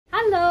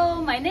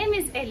Hello, my name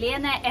is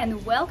Elena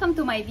and welcome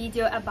to my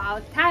video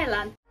about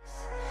Thailand.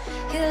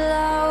 You'll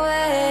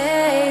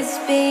always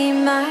be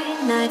my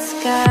night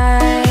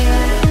sky.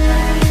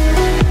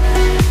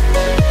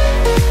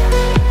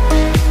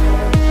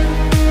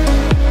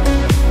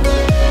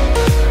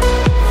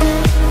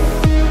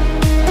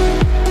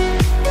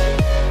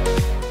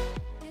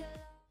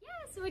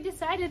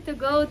 Decided to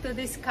go to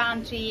this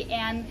country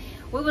and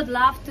we would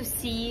love to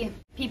see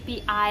Phi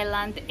Phi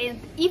Island. And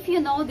if you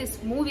know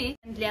this movie,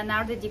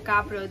 Leonardo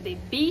DiCaprio, The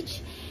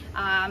Beach,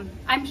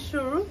 I'm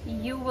sure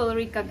you will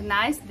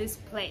recognize these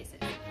places.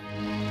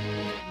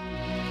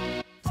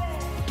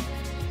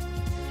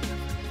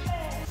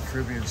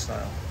 Caribbean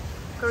style.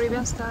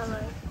 Caribbean style,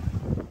 right?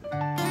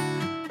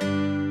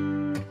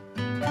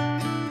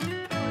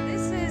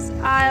 This is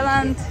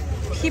island,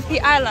 Phi Phi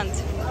Island.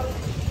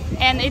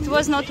 And it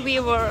was not we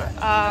were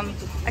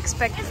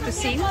expected to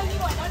see.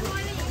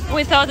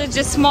 We thought it's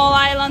just small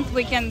island,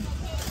 we can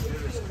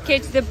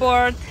catch the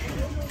board,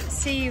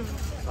 see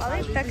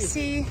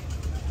taxi.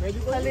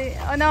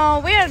 Oh no,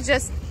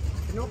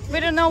 we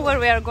don't know where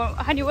we are going.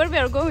 Honey, where we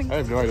are going? I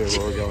have no idea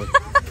where we're going.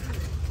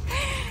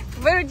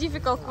 Very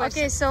difficult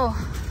question. Okay, so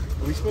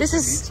this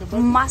is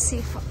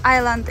massive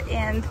island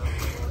and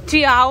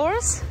 3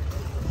 hours.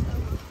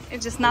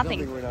 It's just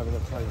nothing.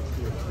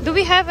 Do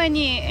we have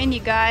any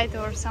guide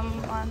or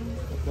someone?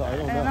 No, I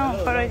don't know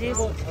for this.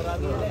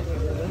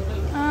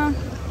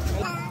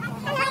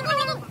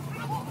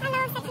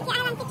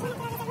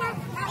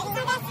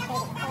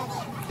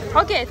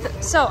 Okay,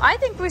 so I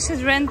think we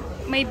should rent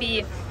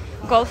maybe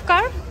golf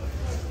car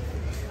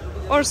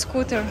or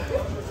scooter.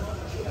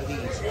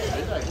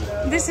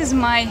 This is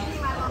my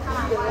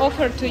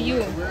offer to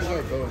you. Where's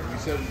our boat? You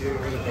said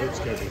where the boat's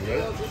going,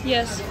 right?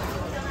 Yes.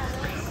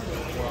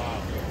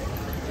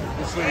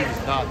 This lady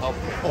is not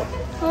helpful.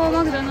 Oh,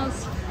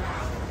 McDonald's.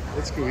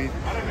 Let's go eat.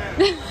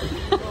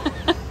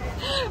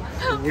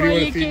 What do you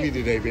want to feed me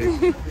today,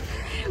 babe?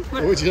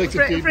 What would you like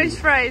to feed me? French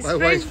fries. My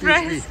wife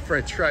feeds me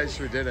French fries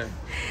for dinner.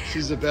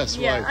 She's the best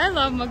wife. Yeah, I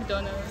love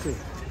McDonald's.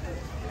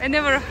 I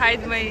never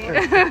hide my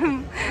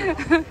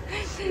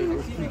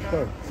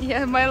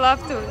yeah, my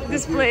love to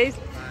this place.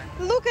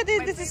 Look at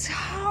it. This is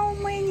how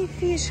many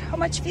fish. How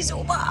much fish?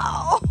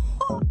 Wow.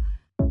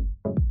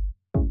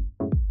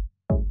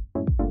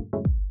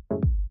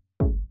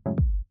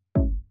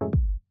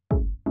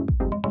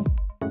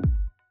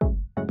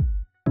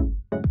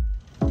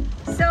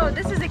 So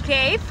this is a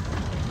cave,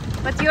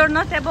 but you're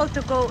not able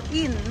to go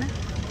in.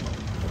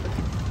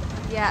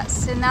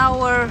 Yes, and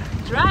our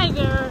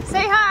driver,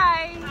 say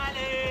hi.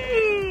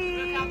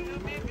 Welcome to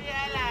Phi Phi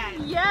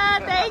Island. Yeah,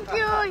 thank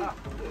you.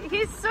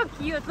 He's so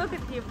cute. Look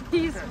at him.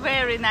 He's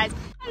very nice.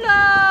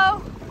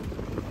 Hello,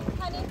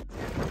 honey.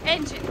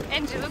 Angie,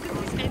 look at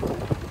this engine.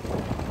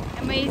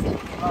 Amazing.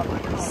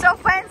 So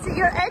fancy.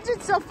 Your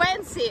engine's so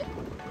fancy.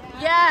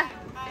 Yeah.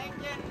 My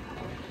engine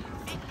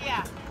 6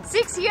 years.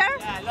 6 years?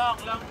 Yeah, long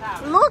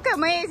time. Look,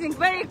 amazing.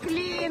 Very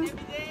clean.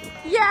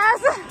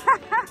 Yes.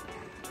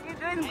 You're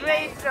doing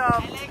great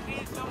job. I like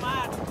this so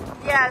much.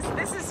 Yes,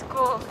 this is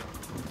cool.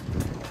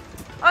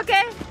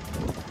 Okay.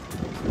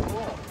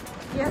 Cool.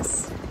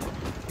 Yes.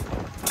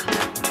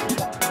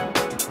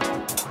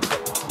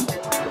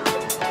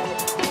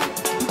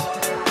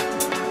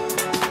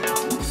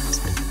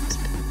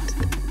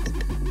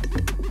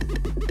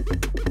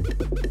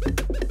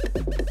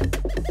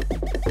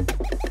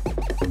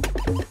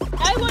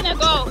 I wanna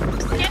go.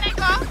 Can I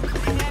go?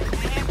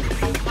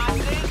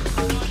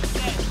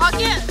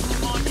 Okay.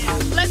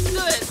 Let's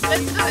do it.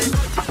 Let's do it.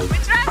 We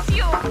trust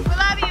you. We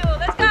love you.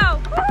 Let's go.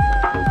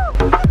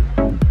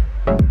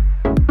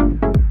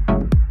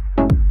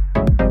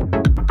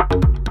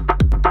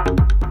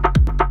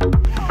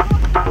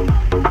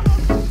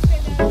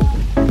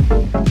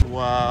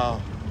 Wow.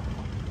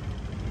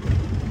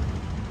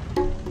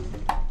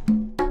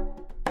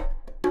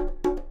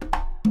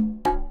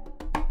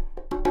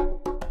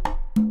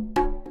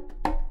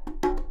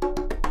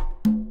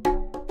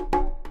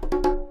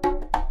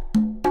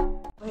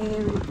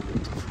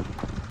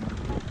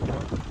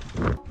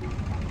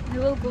 We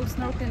will go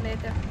snorkeling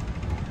later.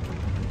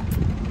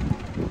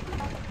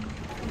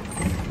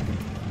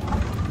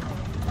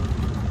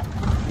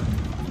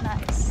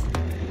 Nice.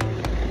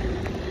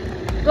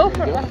 Go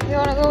for it. You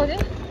wanna go with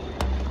it?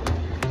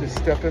 Just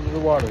step into the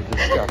water.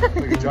 Just step.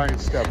 Like a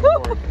giant step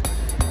forward.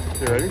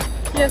 You ready?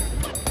 Yes.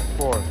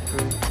 4,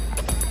 3,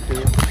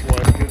 2,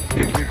 1. Good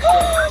step.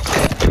 That's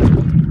right.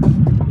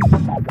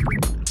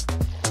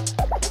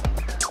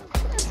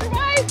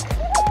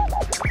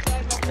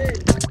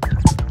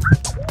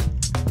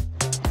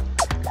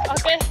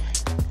 Okay.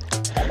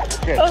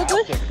 Okay. Oh,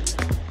 good.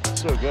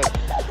 So good.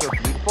 So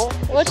beautiful.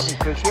 What? Some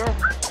fish here.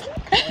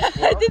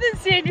 I didn't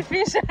see any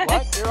fish.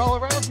 What? They're all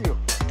around you.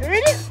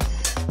 Really?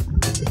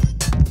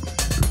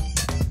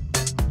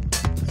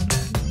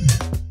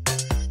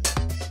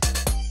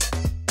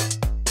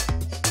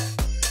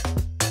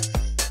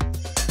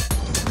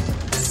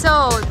 So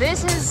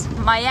this is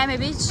Miami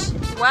Beach.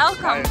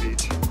 Welcome. Maya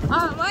Beach.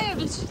 Ah,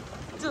 Miami Beach.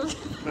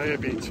 Maya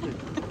Beach.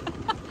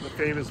 The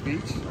famous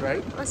beach,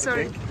 right? Oh,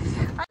 sorry.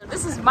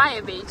 This is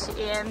my beach,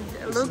 and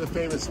This look is the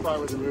famous spot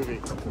with the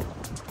movie.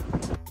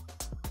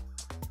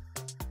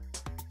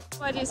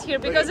 what is here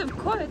because of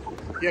COVID.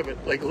 Yeah,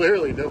 but like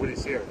literally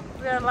nobody's here.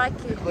 We are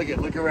lucky.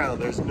 Look around.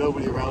 There's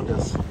nobody around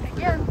us.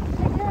 Again.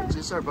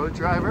 Just our boat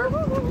driver.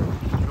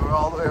 We're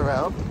all the way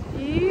around.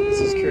 This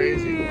is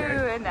crazy.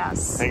 Right? And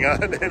us. Hang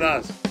on, and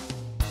us.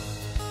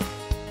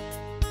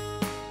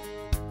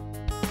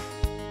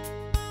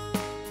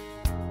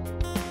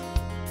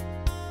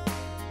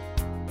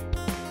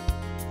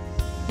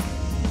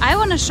 I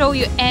want to show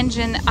you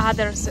engine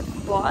others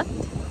boat,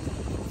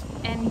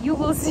 and you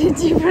will see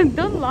different.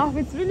 Don't laugh,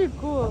 it's really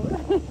cool.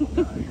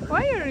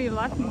 Why are you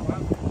laughing?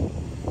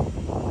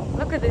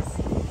 Look at this.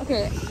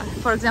 Okay,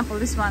 for example,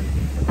 this one.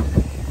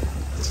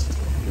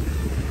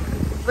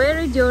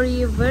 Very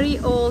dirty, very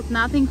old,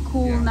 nothing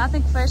cool,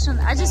 nothing fashion.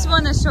 I just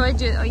want to show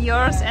you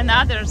yours and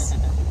others.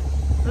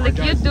 Like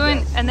you're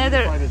doing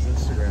another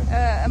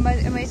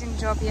amazing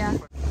job, yeah.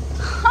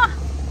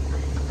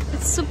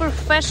 It's super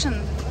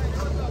fashion.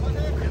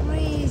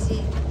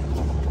 Crazy.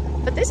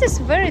 But this is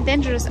very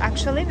dangerous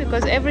actually,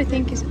 because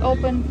everything is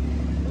open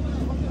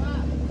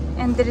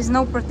and there is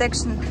no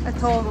protection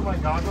at all.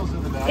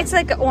 It's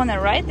like an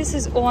owner, right? This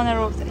is owner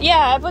of the,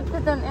 yeah, I put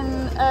it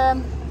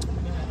in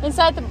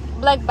inside the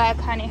black bag,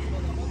 honey.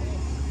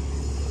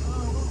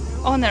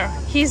 Owner,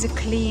 he's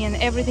clean,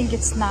 everything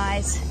gets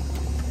nice.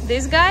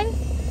 This guy,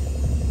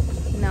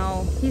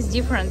 no, he's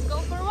different. Go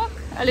for a walk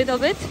a little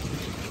bit.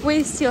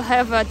 We still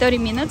have 30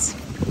 minutes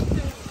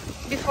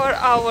before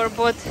our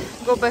boat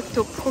go back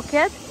to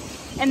Phuket.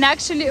 And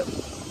actually,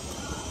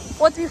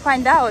 what we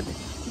find out,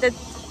 that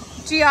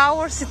 3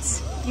 hours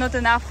it's not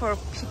enough for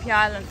Phi Phi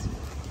Island,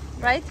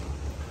 right?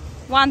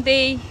 1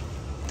 day,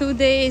 2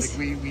 days.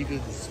 Like we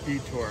did the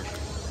speed tour.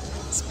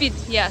 Speed,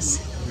 yes.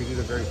 We did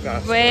it very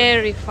fast.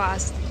 Very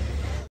fast.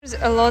 There's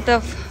a lot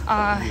of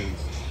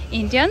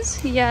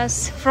Indians,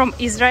 yes, from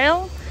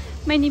Israel.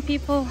 Many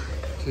people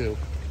Two.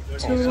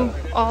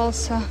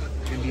 Also.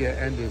 India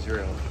and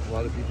Israel. A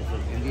lot of people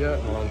from India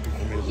and a lot of people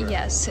from Israel.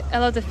 Yes, a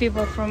lot of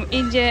people from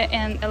India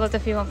and a lot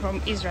of people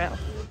from Israel.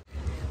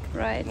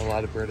 Right. And a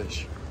lot of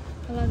British.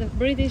 A lot of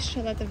British,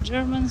 a lot of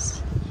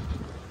Germans.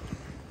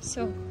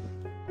 So.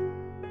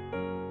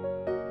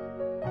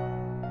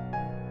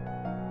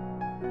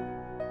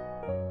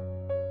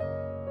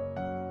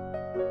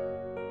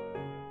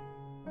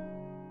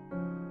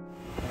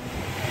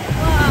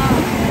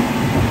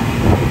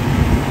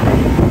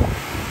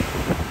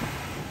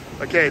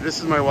 Okay, this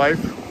is my wife,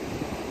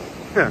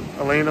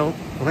 Elena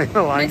Nice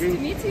to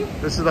Lange. meet you.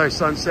 This is our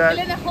sunset.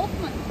 Elena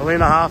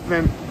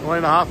Hoffman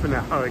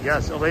now, I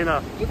guess.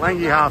 Elena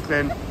Lange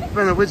Hoffman.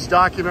 Depending on which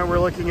document we're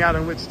looking at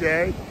on which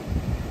day.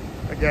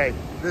 Okay,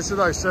 this is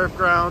our surf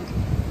ground.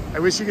 I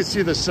wish you could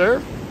see the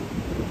surf.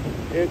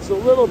 It's a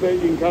little bit,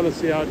 you can kind of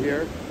see out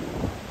here.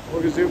 We're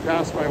gonna zoom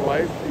past my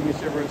wife. You can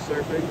see everyone's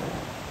surfing.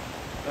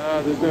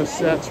 There's no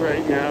sets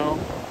right now.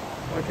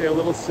 Okay, a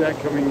little set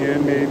coming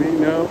in, maybe.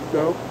 No.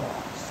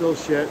 Still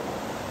shit.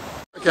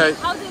 Okay.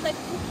 How do you like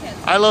Phuket?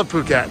 I love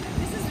Phuket.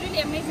 This is really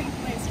amazing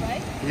place,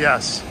 right?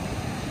 Yes.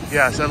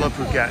 Yes, I love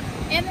Phuket.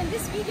 And in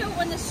this video, I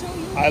want to show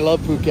you. I love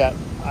Phuket.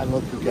 I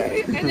love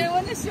Phuket. And I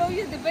want to show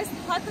you the best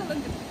hotel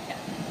in the Phuket.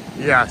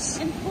 Yes.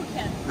 In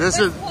Phuket. This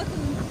is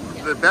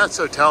the best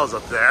hotels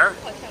up there.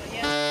 Hotel,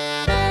 yeah.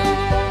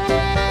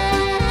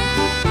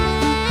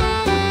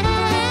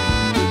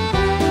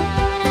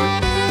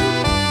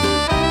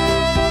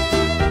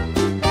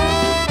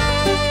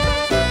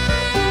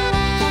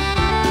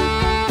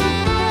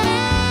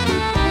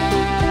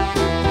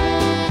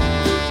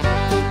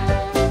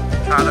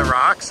 The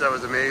rocks, that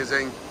was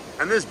amazing.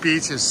 And this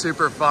beach is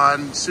super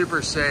fun,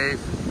 super safe.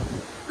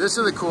 This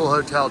is a cool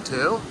hotel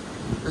too.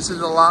 This is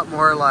a lot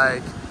more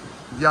like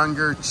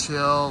younger,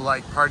 chill,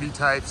 like party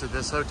types at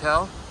this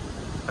hotel.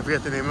 I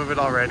forget the name of it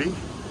already.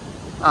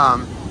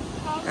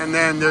 And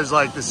then there's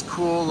like this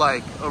cool,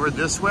 like over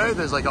this way,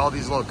 there's like all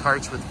these little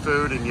carts with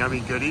food and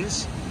yummy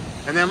goodies.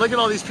 And then look at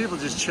all these people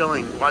just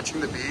chilling, watching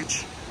the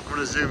beach. I'm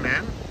gonna zoom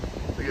in.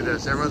 Look at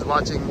this, everyone's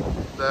watching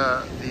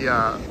the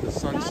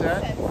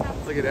sunset.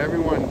 Look at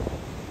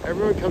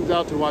everyone comes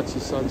out to watch the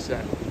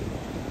sunset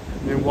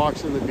and then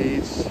walks on the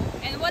beach.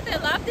 And what I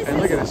love this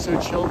and look at it, it's so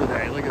chill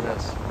today. Look at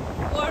this.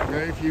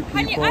 Very few people.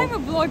 Honey, I'm a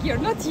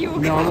blogger, not you.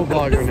 No, I'm a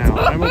blogger now.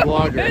 I'm a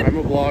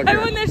blogger. I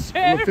want to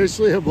share. I'm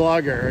officially a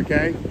blogger,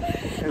 okay?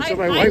 And so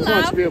my wife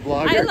wants to be a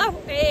blogger. I love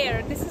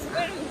air. This is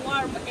very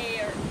warm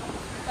air.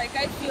 Like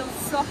I feel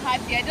so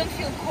happy. I don't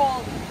feel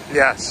cold.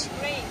 Yes.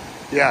 Great.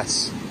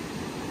 Yes.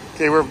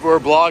 Okay, we're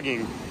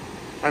blogging.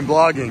 I'm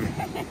blogging.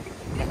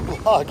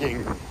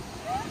 Blogging.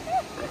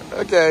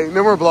 Okay,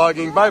 no more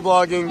blogging. Bye,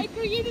 blogging. I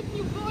created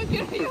new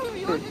blogger.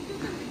 You want to do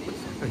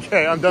this?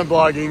 Okay, I'm done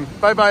blogging.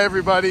 Bye-bye,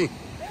 everybody.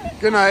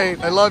 Good night.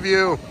 I love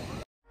you.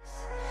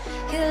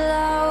 You'll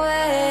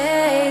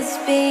always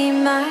be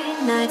my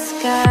night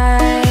sky.